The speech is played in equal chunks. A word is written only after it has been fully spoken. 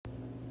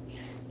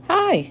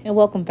Hi, and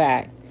welcome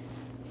back.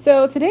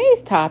 So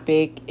today's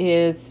topic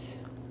is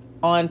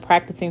on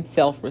practicing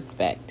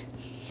self-respect.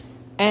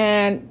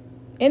 And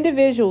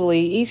individually,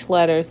 each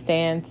letter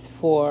stands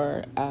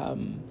for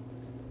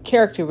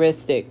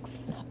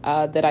characteristics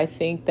that I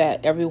think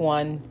that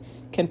everyone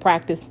can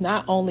practice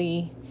not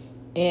only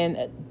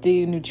in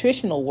the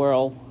nutritional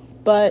world,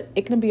 but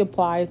it can be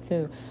applied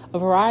to a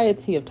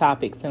variety of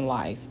topics in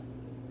life.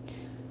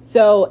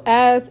 So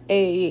as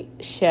a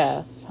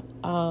chef,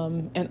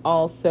 and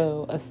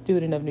also a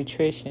student of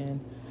nutrition,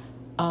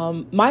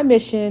 my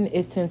mission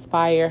is to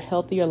inspire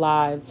healthier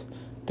lives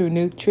through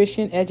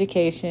nutrition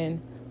education,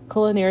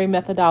 culinary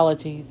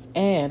methodologies,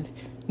 and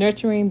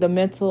nurturing the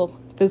mental,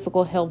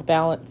 physical health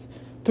balance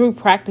through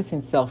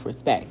practicing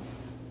self-respect.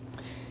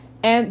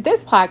 And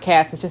this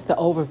podcast is just an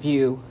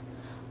overview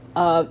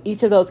of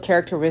each of those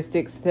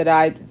characteristics that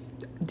I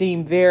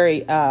deem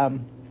very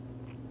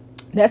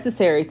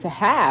necessary to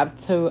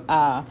have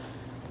to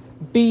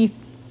be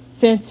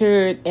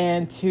centered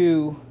and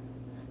to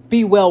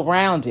be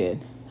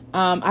well-rounded.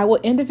 I will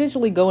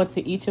individually go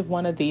into each of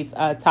one of these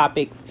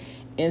topics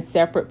in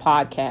separate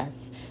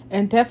podcasts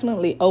and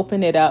definitely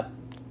open it up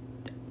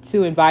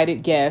to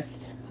invited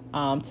guests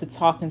to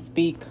talk and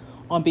speak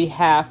on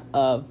behalf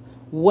of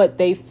what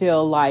they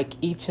feel like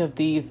each of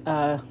these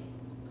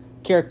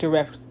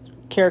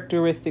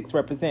characteristics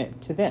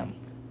represent to them.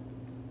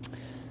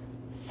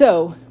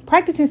 So,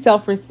 practicing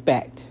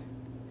self-respect.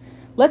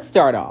 Let's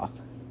start off.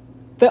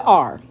 The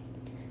R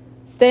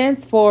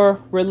stands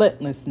for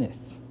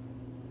relentlessness,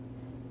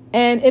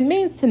 and it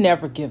means to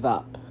never give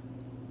up.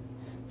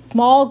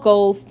 Small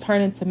goals turn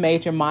into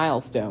major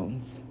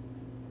milestones.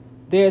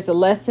 There's a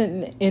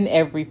lesson in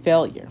every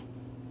failure.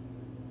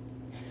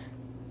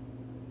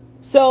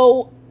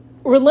 So,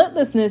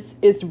 relentlessness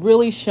is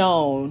really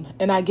shown,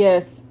 and I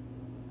guess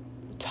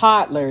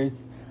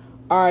toddlers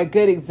are a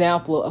good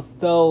example of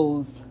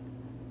those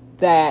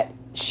that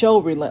show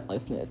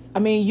relentlessness. I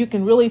mean, you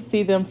can really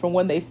see them from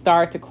when they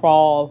start to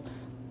crawl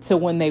to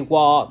when they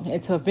walk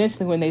and to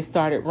eventually when they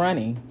started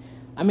running.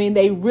 I mean,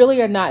 they really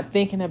are not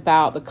thinking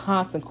about the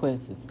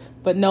consequences,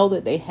 but know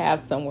that they have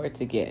somewhere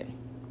to get.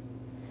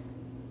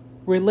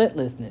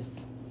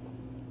 Relentlessness.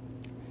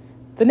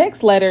 The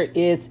next letter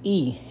is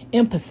E,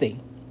 empathy.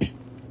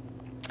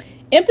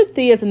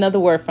 Empathy is another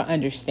word for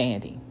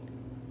understanding.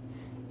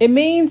 It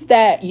means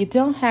that you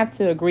don't have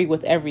to agree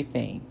with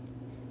everything.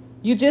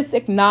 You just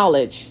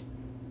acknowledge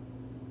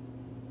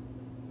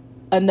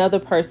another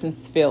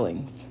person's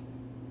feelings.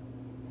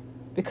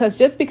 Because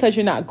just because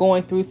you're not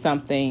going through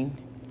something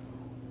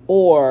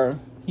or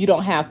you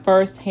don't have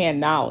firsthand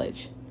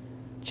knowledge,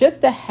 just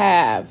to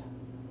have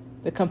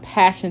the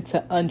compassion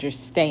to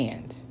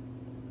understand.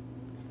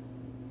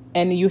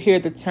 And you hear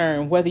the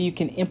term, whether you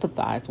can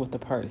empathize with the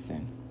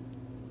person,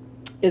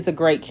 is a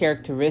great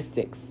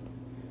characteristic.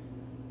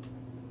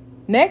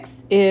 Next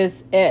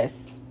is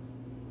S,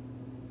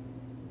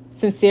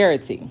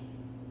 sincerity,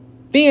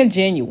 being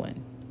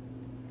genuine.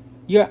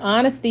 Your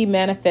honesty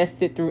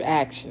manifested through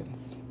actions.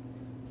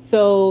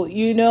 So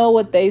you know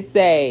what they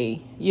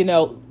say,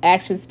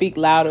 actions speak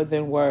louder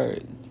than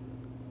words.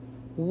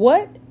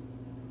 What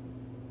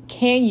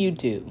can you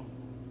do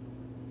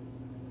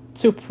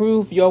to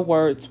prove your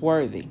words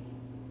worthy?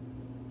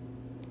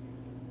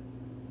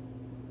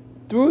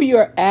 Through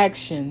your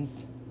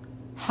actions,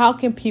 how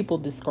can people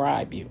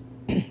describe you?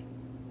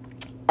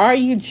 Are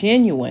you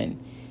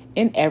genuine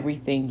in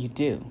everything you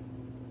do?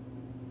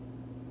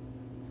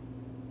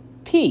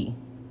 P,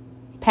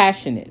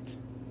 passionate.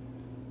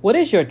 What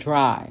is your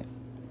drive?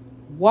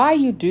 Why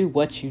you do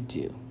what you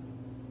do?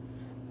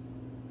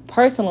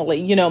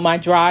 Personally, my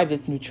drive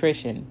is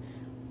nutrition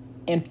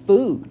and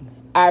food.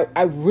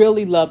 I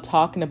really love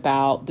talking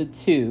about the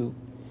two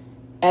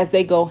as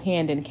they go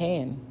hand in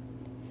hand.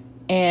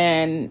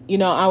 And,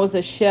 I was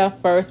a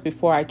chef first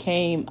before I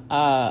came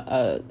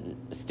a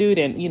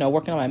student,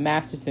 working on my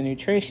master's in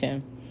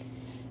nutrition.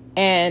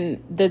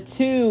 And the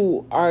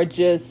two are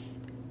just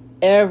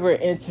ever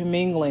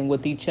intermingling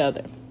with each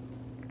other.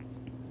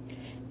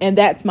 And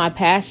that's my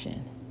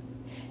passion.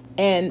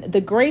 And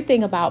the great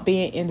thing about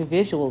being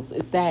individuals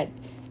is that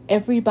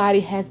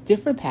everybody has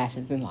different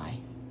passions in life.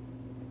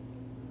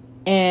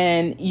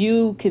 And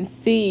you can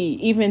see,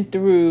 even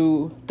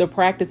through the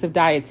practice of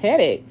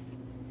dietetics,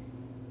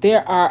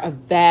 there are a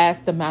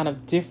vast amount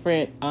of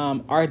different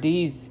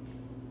RDs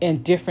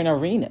in different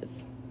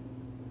arenas.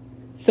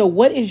 So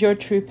what is your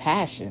true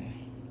passion?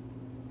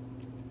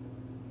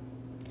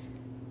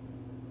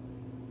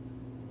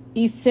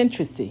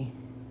 Eccentricity.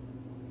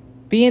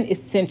 Being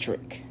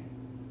eccentric.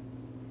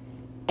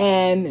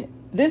 And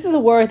this is a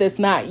word that's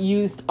not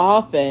used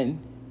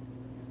often,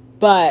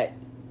 but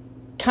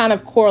kind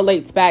of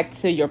correlates back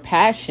to your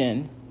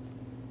passion.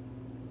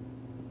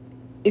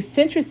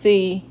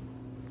 Eccentricity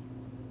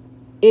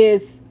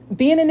is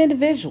being an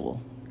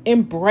individual,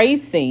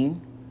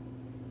 embracing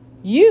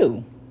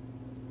you.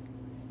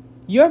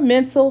 Your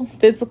mental,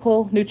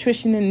 physical,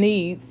 nutritional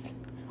needs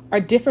are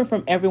different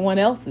from everyone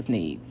else's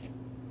needs.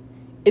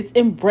 It's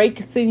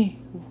embracing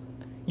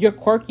your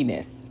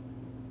quirkiness.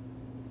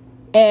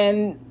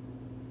 And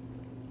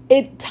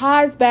it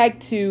ties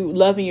back to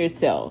loving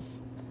yourself,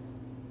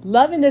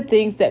 loving the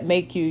things that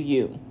make you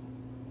you.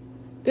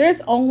 There's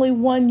only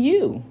one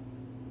you.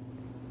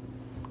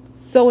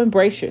 So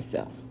embrace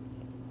yourself.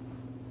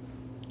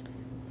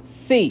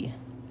 C,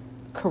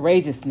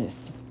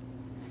 courageousness.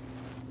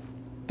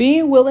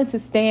 Being willing to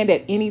stand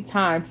at any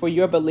time for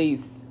your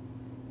beliefs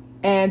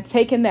and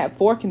taking that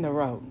fork in the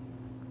road.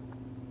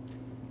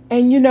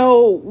 And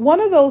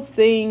one of those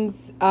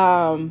things,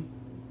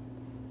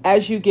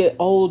 as you get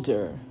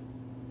older,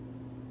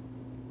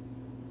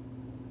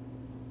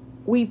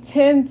 we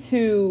tend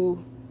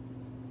to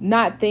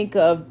not think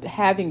of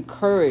having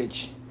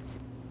courage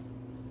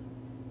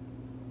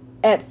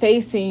at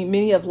facing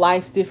many of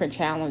life's different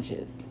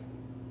challenges.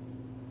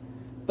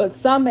 But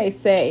some may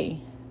say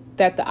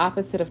that the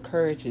opposite of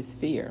courage is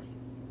fear.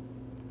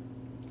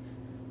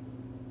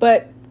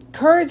 But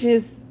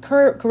courageousness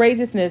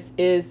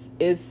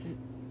is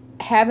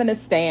having a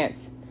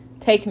stance,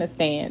 taking a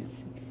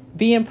stance,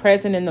 being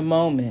present in the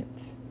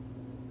moment,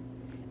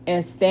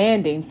 and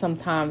standing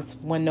sometimes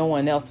when no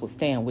one else will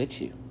stand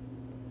with you.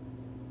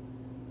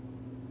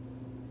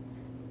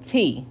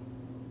 T,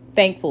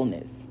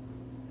 thankfulness.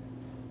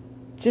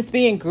 Just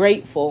being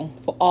grateful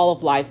for all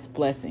of life's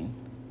blessings,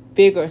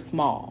 big or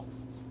small.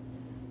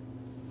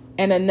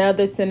 And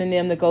another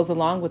synonym that goes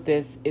along with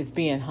this is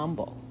being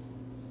humble.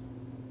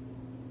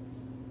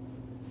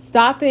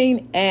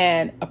 Stopping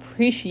and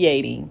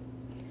appreciating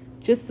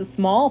just the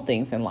small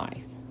things in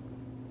life.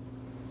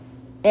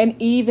 And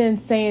even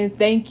saying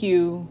thank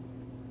you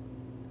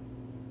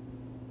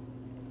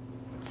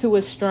to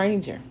a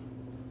stranger.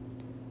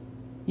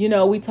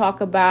 We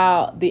talk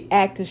about the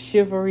act of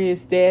chivalry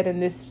is dead in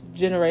this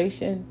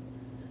generation,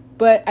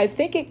 but I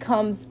think it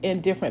comes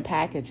in different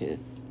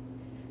packages.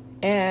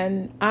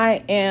 And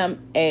I am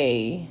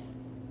I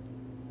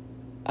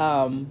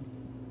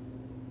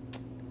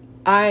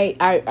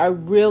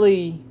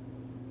really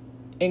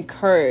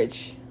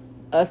encourage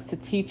us to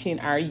teaching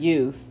our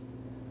youth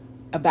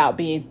about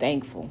being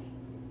thankful.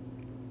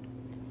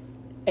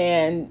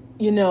 And,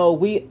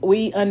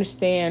 we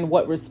understand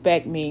what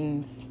respect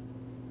means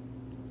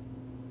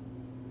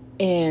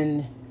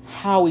in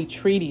how we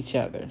treat each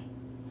other.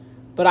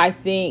 But I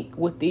think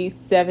with these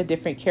 7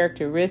 different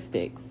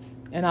characteristics,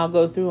 and I'll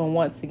go through them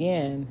once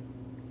again,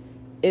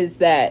 is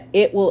that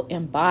it will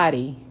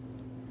embody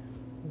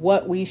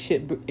what we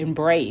should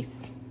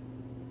embrace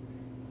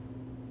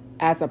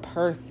as a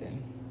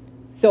person.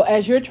 So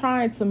as you're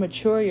trying to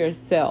mature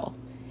yourself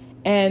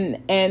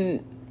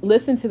and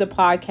listen to the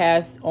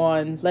podcast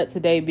on Let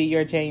Today Be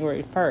Your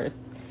January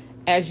 1st,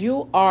 as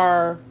you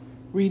are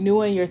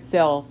renewing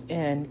yourself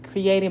and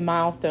creating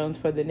milestones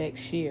for the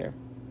next year,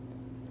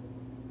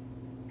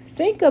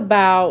 think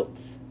about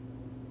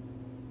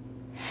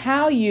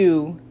how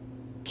you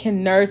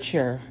can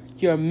nurture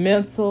your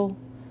mental,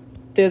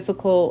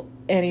 physical,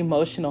 and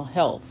emotional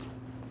health.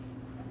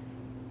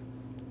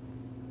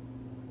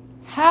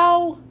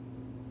 How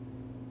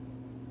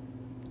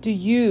do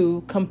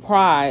you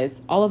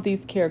comprise all of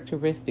these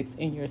characteristics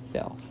in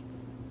yourself?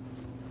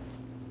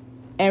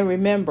 And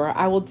remember,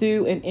 I will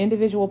do an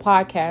individual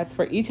podcast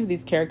for each of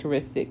these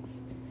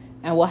characteristics,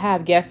 and we'll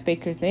have guest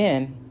speakers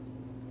in.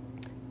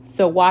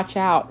 So watch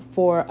out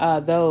for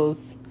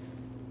those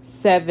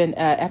 7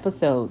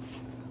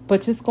 episodes.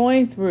 But just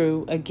going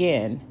through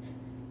again,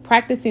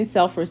 practicing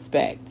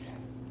self-respect,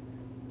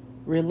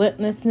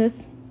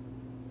 relentlessness,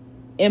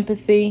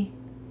 empathy,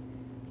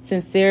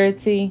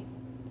 sincerity,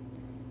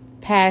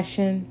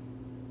 passion,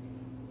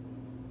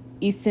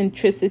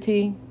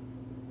 eccentricity,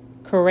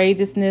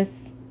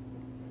 courageousness,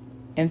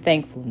 and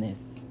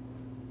thankfulness.